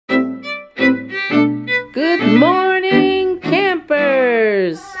Morning,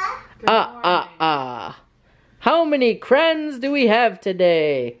 campers! How many crayons do we have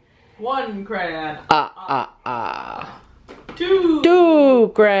today? 1 crayon.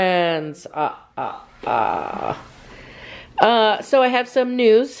 Two crayons. So I have some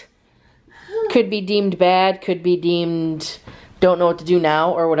news. Could be deemed bad, could be deemed don't know what to do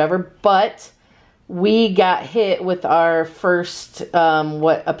now or whatever, but we got hit with our first,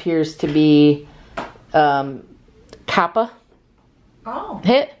 what appears to be Kappa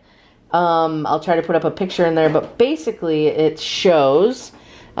hit. I'll try to put up a picture in there, but basically it shows,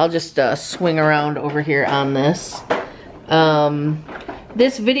 I'll just swing around over here on this.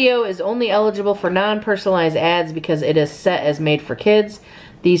 This video is only eligible for non-personalized ads because it is set as made for kids.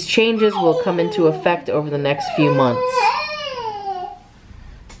 These changes will come into effect over the next few months.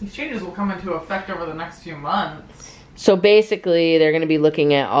 These changes will come into effect over the next few months. So basically, they're going to be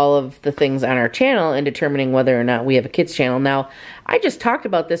looking at all of the things on our channel and determining whether or not we have a kids channel. Now, I just talked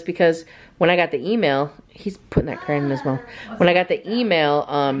about this because when I got the email, he's putting that crayon in his mouth. When I got the email,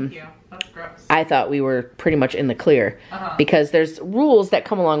 Thank you. That's gross. I thought we were pretty much in the clear because there's rules that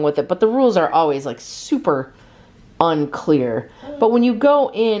come along with it, but the rules are always like super unclear. But when you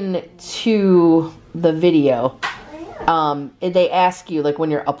go into the video, they ask you, like when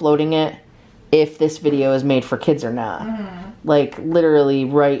you're uploading it, if this video is made for kids or not. Like literally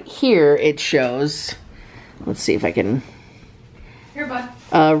right here it shows, let's see if I can, Here,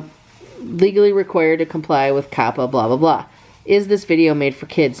 bud. legally required to comply with Kappa, blah blah blah. Is this video made for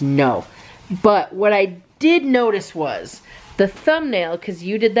kids? No. But what I did notice was the thumbnail, because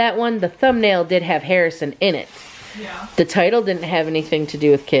you did that one, the thumbnail did have Harrison in it. Yeah. The title didn't have anything to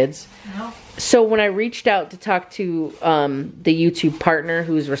do with kids. No. So when I reached out to talk to the YouTube partner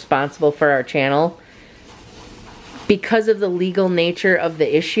who's responsible for our channel, because of the legal nature of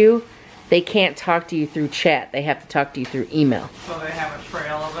the issue, they can't talk to you through chat. They have to talk to you through email. So they have a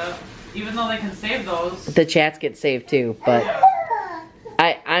trail of it. Even though they can save those. The chats get saved too, but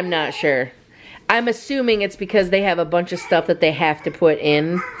I'm not sure. I'm assuming it's because they have a bunch of stuff that they have to put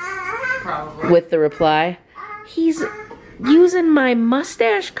in Probably. with the reply. He's using my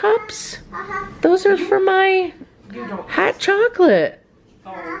mustache cups. Those are for my hot chocolate.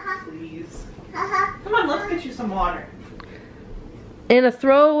 Oh, please. Come on, let's get you some water. In a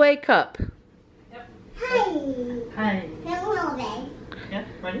throwaway cup. Yep. Hi. Hi. Hello. Yeah,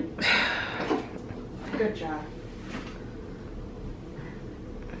 ready? Good job.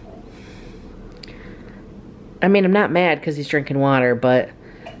 I mean, I'm not mad because he's drinking water, but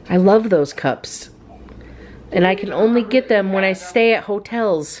I love those cups. And I can only get them when I stay at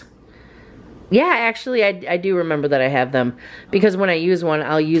hotels. Yeah, actually, I do remember that I have them. Because when I use one,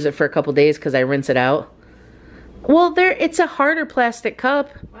 I'll use it for a couple days because I rinse it out. Well, it's a harder plastic cup.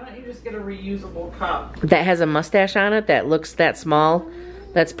 Why don't you just get a reusable cup? That has a mustache on it that looks that small.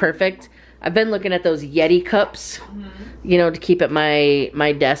 That's perfect. I've been looking at those Yeti cups, you know, to keep at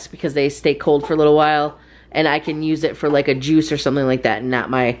my desk because they stay cold for a little while. And I can use it for like a juice or something like that. Not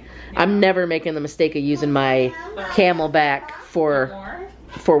my, I'm never making the mistake of using my Camelback for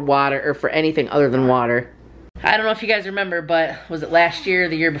water or for anything other than water. I don't know if you guys remember, but was it last year or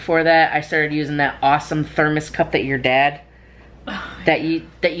the year before that, I started using that awesome thermos cup that your dad, that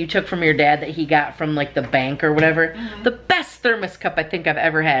you took from your dad that he got from like the bank or whatever. The best thermos cup I think I've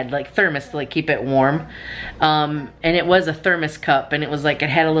ever had, like thermos to like keep it warm. And it was a thermos cup, and it was like, it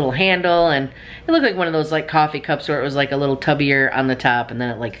had a little handle, and it looked like one of those like coffee cups where it was like a little tubbier on the top and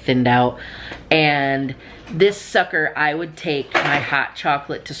then it like thinned out. And this sucker, I would take my hot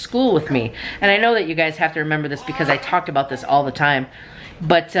chocolate to school with me. And I know that you guys have to remember this because I talked about this all the time.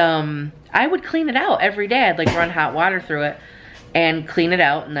 But I would clean it out every day. I'd like run hot water through it and clean it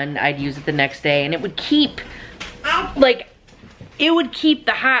out, and then I'd use it the next day, and it would keep, like, it would keep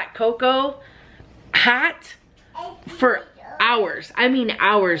the hot cocoa hot for hours. I mean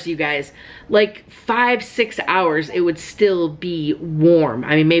hours, you guys. Like 5-6 hours, it would still be warm.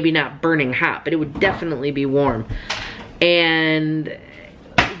 I mean, maybe not burning hot, but it would definitely be warm. And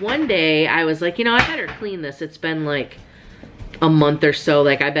one day I was like, you know, I better clean this. It's been like a month or so.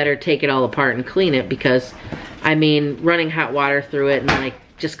 Like, I better take it all apart and clean it because, I mean, running hot water through it and like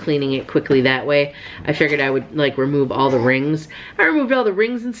just cleaning it quickly that way, I figured I would like remove all the rings. I removed all the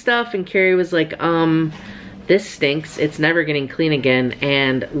rings and stuff, and Carrie was like, this stinks. It's never getting clean again.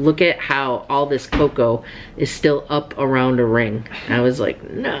 And look at how all this cocoa is still up around a ring. I was like,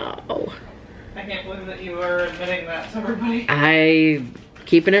 no. I can't believe that you are admitting that to everybody.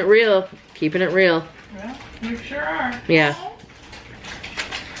 Keeping it real. Keeping it real. Yeah, you sure are. Yeah.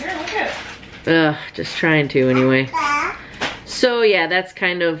 Here, look at it. Just trying to anyway. So yeah, that's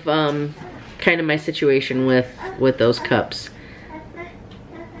kind of kind of my situation with those cups.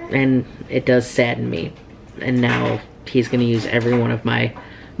 And it does sadden me. And now he's gonna use every one of my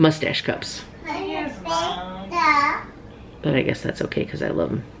mustache cups. Yes, Mom. But I guess that's okay because I love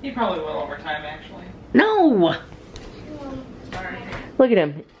him. He probably will over time, actually. No! Sorry. Look at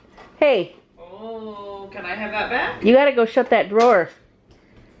him. Hey, Oh, can I have that back? you gotta go shut that drawer.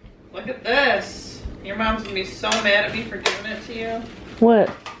 Look at this. Your mom's gonna be so mad at me for giving it to you. What?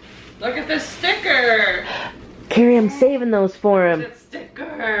 Look at this sticker. Carrie, I'm saving those for him. That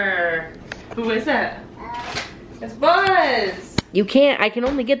sticker. Who is it? It's Buzz. You can't, I can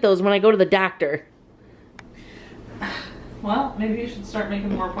only get those when I go to the doctor. Well, maybe you should start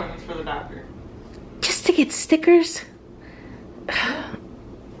making more appointments for the doctor. Just to get stickers?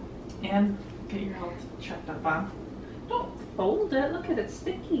 And get your health checked up on. Don't fold it. Look at it,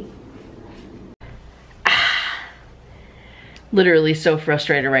 sticky. Literally so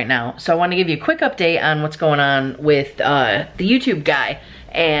frustrated right now. So I want to give you a quick update on what's going on with the YouTube guy.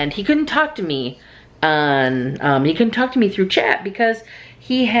 And he couldn't talk to me on, he couldn't talk to me through chat because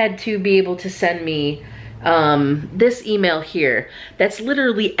he had to be able to send me this email here. That's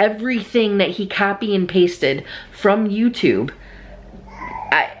literally everything that he copy and pasted from YouTube.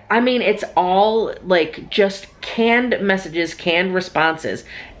 I mean, it's all like just canned messages, canned responses,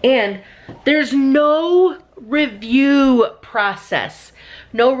 and there's no review process.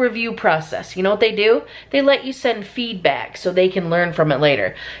 No review process. You know what they do? They let you send feedback so they can learn from it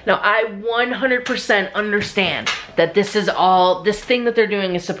later. Now, I 100% understand that this is all, this thing that they're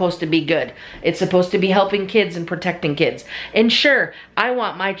doing is supposed to be good. It's supposed to be helping kids and protecting kids. And sure, I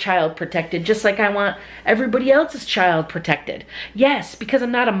want my child protected just like I want everybody else's child protected. Yes, because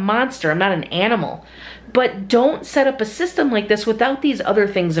I'm not a monster. I'm not an animal. But don't set up a system like this without these other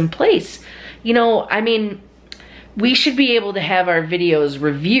things in place. You know, I mean, we should be able to have our videos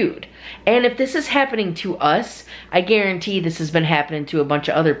reviewed. And if this is happening to us, I guarantee this has been happening to a bunch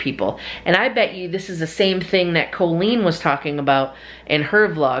of other people. And I bet you this is the same thing that Colleen was talking about in her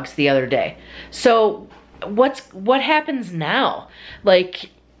vlogs the other day. So what happens now? Like,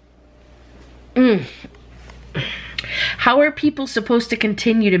 how are people supposed to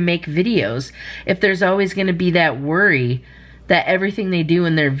continue to make videos if there's always going to be that worry that everything they do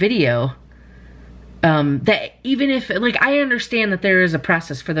in their video, that even if, like, I understand that there is a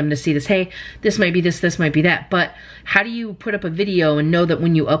process for them to see this, hey, this might be this, this might be that, but how do you put up a video and know that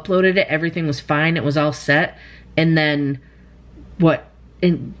when you uploaded it, everything was fine, it was all set, and then, what,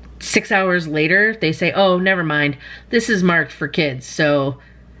 in 6 hours later, they say, oh, never mind, this is marked for kids, so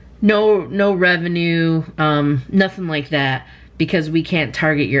no revenue, nothing like that, because we can't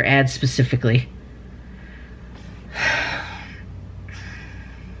target your ads specifically.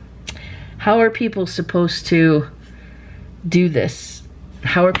 How are people supposed to do this?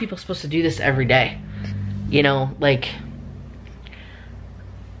 How are people supposed to do this every day? You know, like,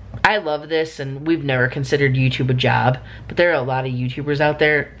 I love this and we've never considered YouTube a job, but there are a lot of YouTubers out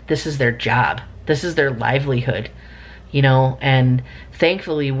there, this is their job. This is their livelihood, you know, and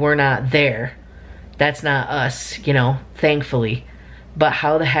thankfully we're not there. That's not us, you know, thankfully. But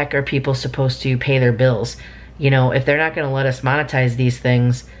how the heck are people supposed to pay their bills? You know, if they're not gonna let us monetize these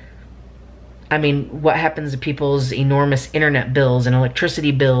things, I mean, what happens to people's enormous internet bills and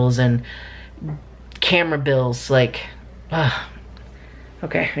electricity bills and camera bills? Like,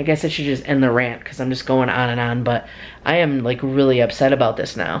 okay, I guess I should just end the rant because I'm just going on and on, but I am like really upset about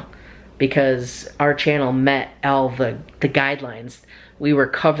this now because our channel met all the guidelines. We were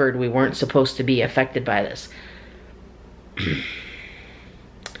covered. We weren't supposed to be affected by this.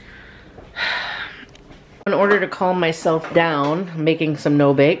 In order to calm myself down, I'm making some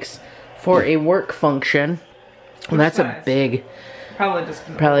no-bakes for a work function. Well, that's a big, probably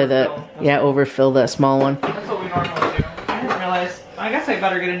that, yeah, overfill that small one. That's what we normally do. I didn't realize, I guess I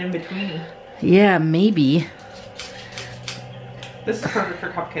better get an in-betweeny. Yeah, maybe. This is perfect for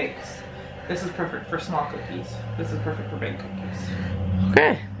cupcakes. This is perfect for small cookies. This is perfect for big cookies.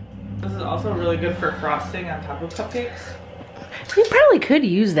 Okay. This is also really good for frosting on top of cupcakes. We probably could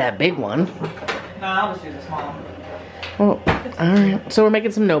use that big one. No, I'll just use a small one. Well, alright. So we're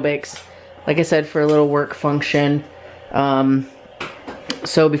making some no-bakes. Like I said, for a little work function.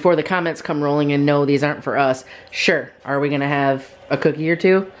 So before the comments come rolling in, no, these aren't for us. Sure, are we gonna have a cookie or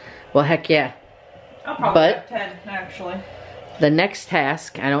two? Well, heck yeah. I'll probably have 10, actually. The next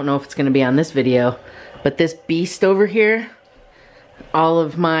task, I don't know if it's gonna be on this video, but this beast over here, all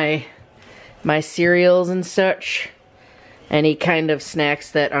of my cereals and such, any kind of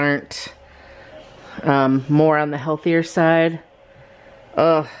snacks that aren't more on the healthier side,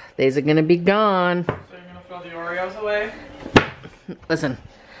 these are gonna be gone. So you're gonna throw the Oreos away? Listen,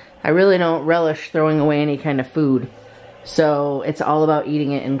 I really don't relish throwing away any kind of food. So it's all about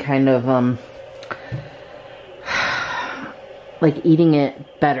eating it in kind of, like eating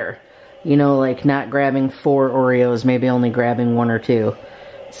it better. You know, like not grabbing 4 Oreos, maybe only grabbing 1 or 2.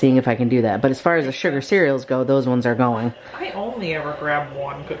 Seeing if I can do that. But as far as the sugar cereals go, those ones are going. I only ever grab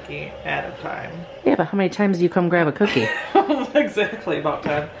 1 cookie at a time. Yeah, but how many times do you come grab a cookie? Exactly, about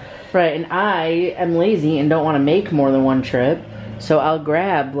 10. Right, and I am lazy and don't want to make more than 1 trip. So I'll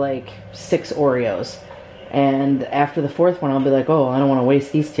grab like 6 Oreos. And after the 4th one, I'll be like, oh, I don't want to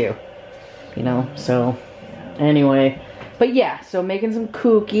waste these 2. You know, so anyway. But yeah, so making some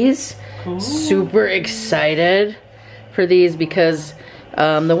cookies. Ooh. Super excited for these because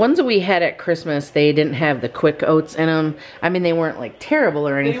the ones that we had at Christmas, they didn't have the quick oats in them. I mean, they weren't like terrible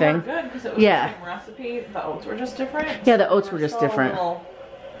or anything. They weren't good because it was the same recipe. The oats were just different. Yeah, the oats were just different. A little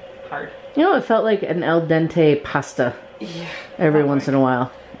hard. You know, it felt like an al dente pasta. Yeah. Every once in a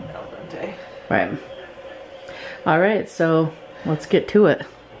while. Al dente. Right. All right, so let's get to it.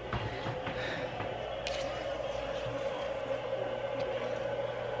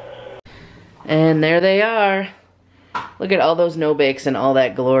 And there they are. Look at all those no-bakes and all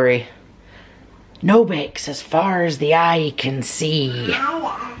that glory. No-bakes as far as the eye can see.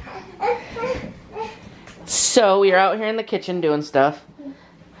 So, we are out here in the kitchen doing stuff.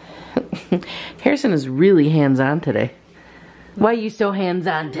 Harrison is really hands-on today. Why are you so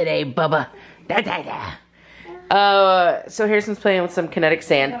hands-on today, Bubba? Da, da, da. So Harrison's playing with some kinetic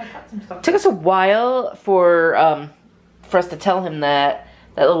sand. It took us a while for us to tell him that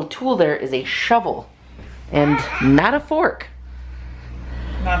that little tool there is a shovel and not a fork.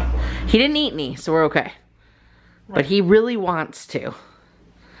 Not a fork. He didn't eat any, so we're okay. Right. But he really wants to.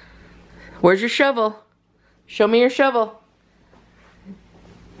 Where's your shovel? Show me your shovel.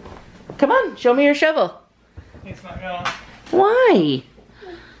 Come on, show me your shovel. He's not going. Why?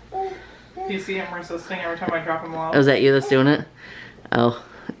 Do you see him resisting every time I drop him off? Oh, is that you that's doing it? Oh.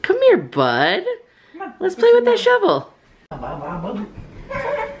 Come here, bud. Come on, let's play with that shovel.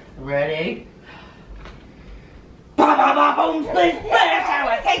 Ready? Boom, split, splash, I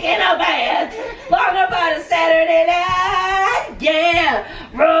was taking a bath. Long about a Saturday night. Yeah.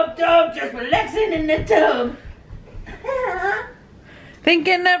 Rubbed up, just relaxing in the tub.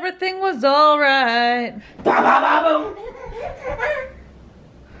 Thinking everything was alright. Boom.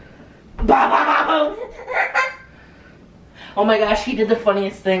 Oh my gosh, he did the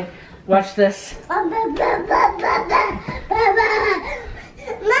funniest thing. Watch this.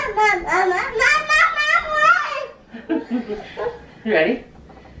 You ready?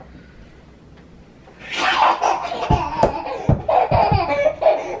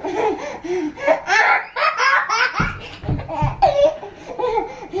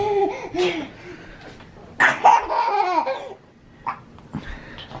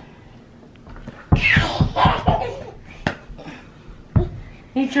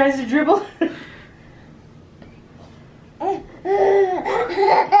 He tries to dribble.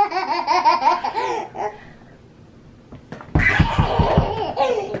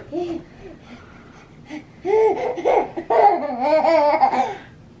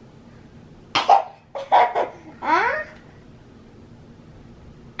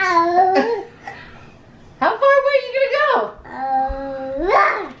 How far away are you gonna go?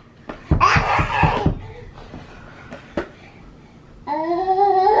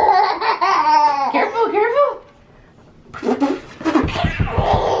 Careful, careful.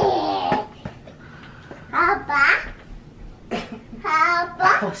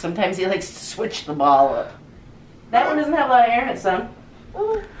 Oh, sometimes he likes to switch the ball up. That one doesn't have a lot of air in it, son.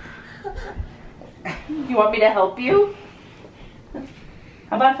 You want me to help you?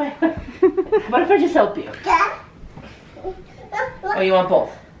 How about if I just help you? Oh, you want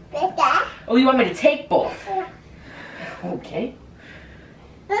both? Oh, you want me to take both? Okay.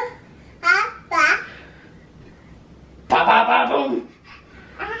 Ba-ba-ba-boom.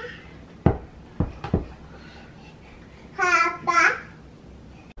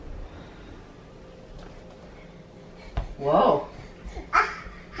 Whoa.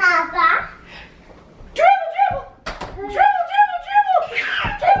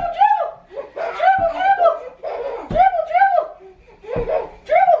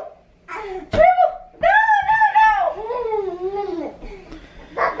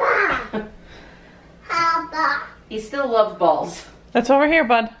 He still loves balls. That's over here,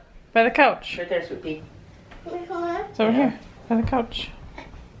 bud. By the couch. Right there, sweet pea. It's over here. By the couch.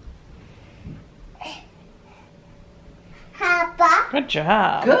 Good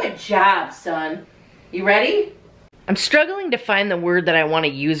job. Good job, son. You ready? I'm struggling to find the word that I want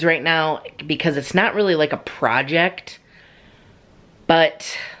to use right now because it's not really like a project,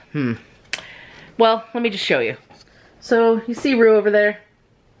 but Well, let me just show you. So, you see Rue over there?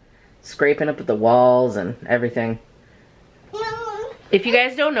 Scraping up at the walls and everything. If you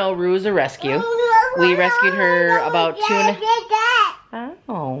guys don't know, Rue is a rescue. We rescued her about 2 and...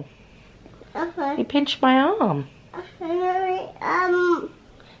 Oh. You pinched my arm.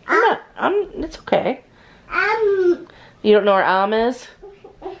 It's okay. You don't know where Am is?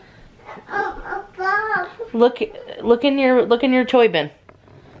 Look in your toy bin.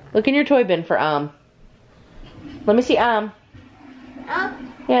 Look in your toy bin for Am. Let me see Am.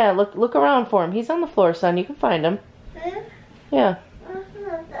 Yeah, look around for him. He's on the floor, son. You can find him. Yeah.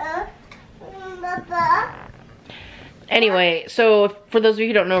 Anyway, so for those of you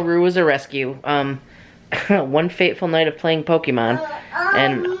who don't know, Rue was a rescue. One fateful night of playing Pokemon,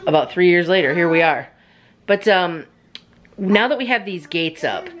 and about 3 years later, here we are. But now that we have these gates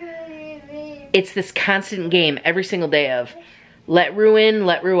up, it's this constant game every single day of let Rue in,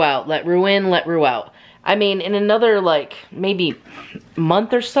 let Rue out, let Rue in, let Rue out. I mean, in another, like, maybe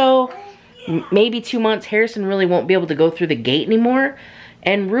month or so, maybe 2 months, Harrison really won't be able to go through the gate anymore.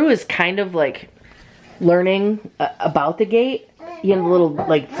 And Rue is kind of, like, learning about the gate. You know, the little,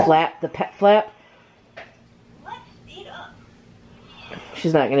 like, flap, the pet flap.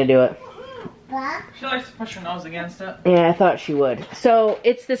 She's not going to do it. She likes to push her nose against it. Yeah, I thought she would. So,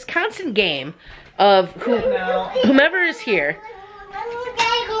 it's this constant game of whomever is here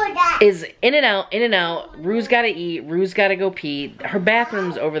is in and out, in and out. Rue's got to eat. Rue's got to go pee. Her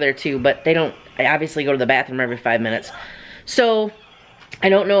bathroom's over there too, but they don't obviously go to the bathroom every 5 minutes. So, I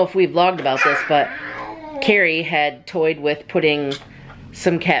don't know if we've vlogged about this, but Cari had toyed with putting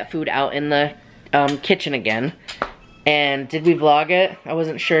some cat food out in the kitchen again. And did we vlog it? I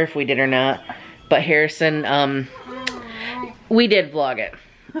wasn't sure if we did or not. But Harrison, we did vlog it.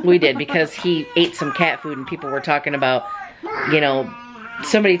 We did, because he ate some cat food and people were talking about, you know,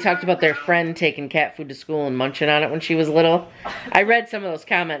 somebody talked about their friend taking cat food to school and munching on it when she was little. I read some of those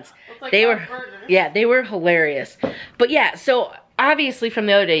comments. Like they were, yeah, they were hilarious. But yeah, so obviously from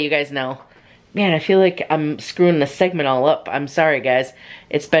the other day, you guys know, man, I feel like I'm screwing the segment all up. I'm sorry, guys.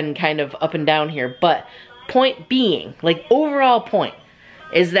 It's been kind of up and down here. But point being, like, overall point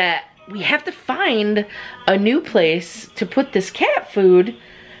is that we have to find a new place to put this cat food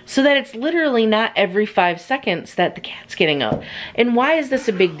so that it's literally not every 5 seconds that the cat's getting up. And why is this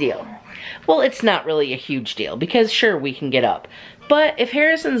a big deal? Well, it's not really a huge deal, because sure, we can get up. But if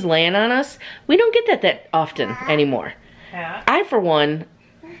Harrison's laying on us, we don't get that often anymore. Yeah. I, for one,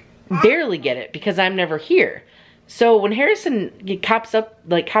 barely get it because I'm never here. So when Harrison cops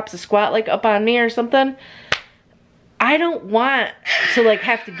a squat like up on me or something, I don't want to like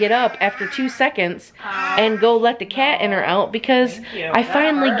have to get up after 2 seconds and go let the cat in or out, because I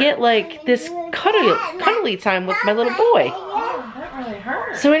finally get like this cuddly time with my little boy. That really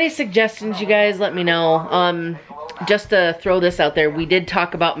hurts. So any suggestions, you guys, let me know. Just to throw this out there, we did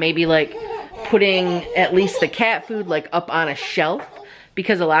talk about maybe like putting at least the cat food like up on a shelf,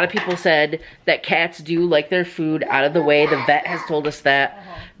 because a lot of people said that cats do like their food out of the way. The vet has told us that.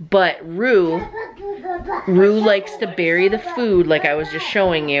 But Rue likes to bury the food like I was just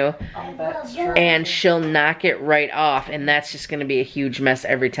showing you, and she'll knock it right off, and that's just gonna be a huge mess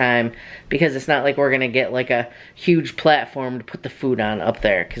every time, because it's not like we're gonna get like a huge platform to put the food on up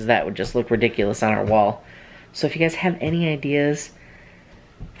there, because that would just look ridiculous on our wall. So if you guys have any ideas,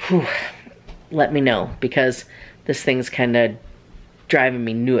 let me know, because this thing's kind of driving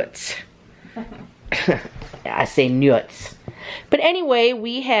me nuts. I say nuts. But anyway,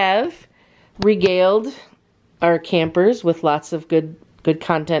 we have regaled our campers with lots of good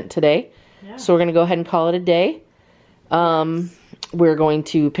content today. Yeah. So we're going to go ahead and call it a day. We're going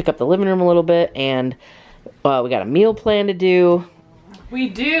to pick up the living room a little bit, and we got a meal plan to do. We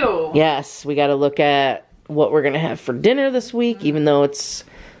do. Yes, we got to look at what we're going to have for dinner this week, even though it's,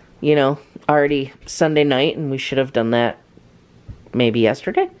 you know, already Sunday night, and we should have done that maybe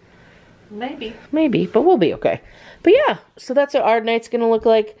yesterday. Maybe, but we'll be okay. But yeah, so that's what our night's gonna look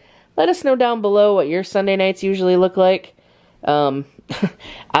like. Let us know down below what your Sunday nights usually look like.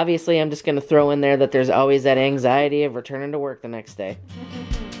 Obviously, I'm just gonna throw in there that there's always that anxiety of returning to work the next day.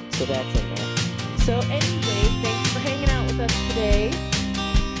 So that's in there. So anyway, thanks for hanging out with us today.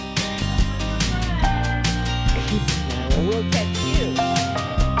 We'll catch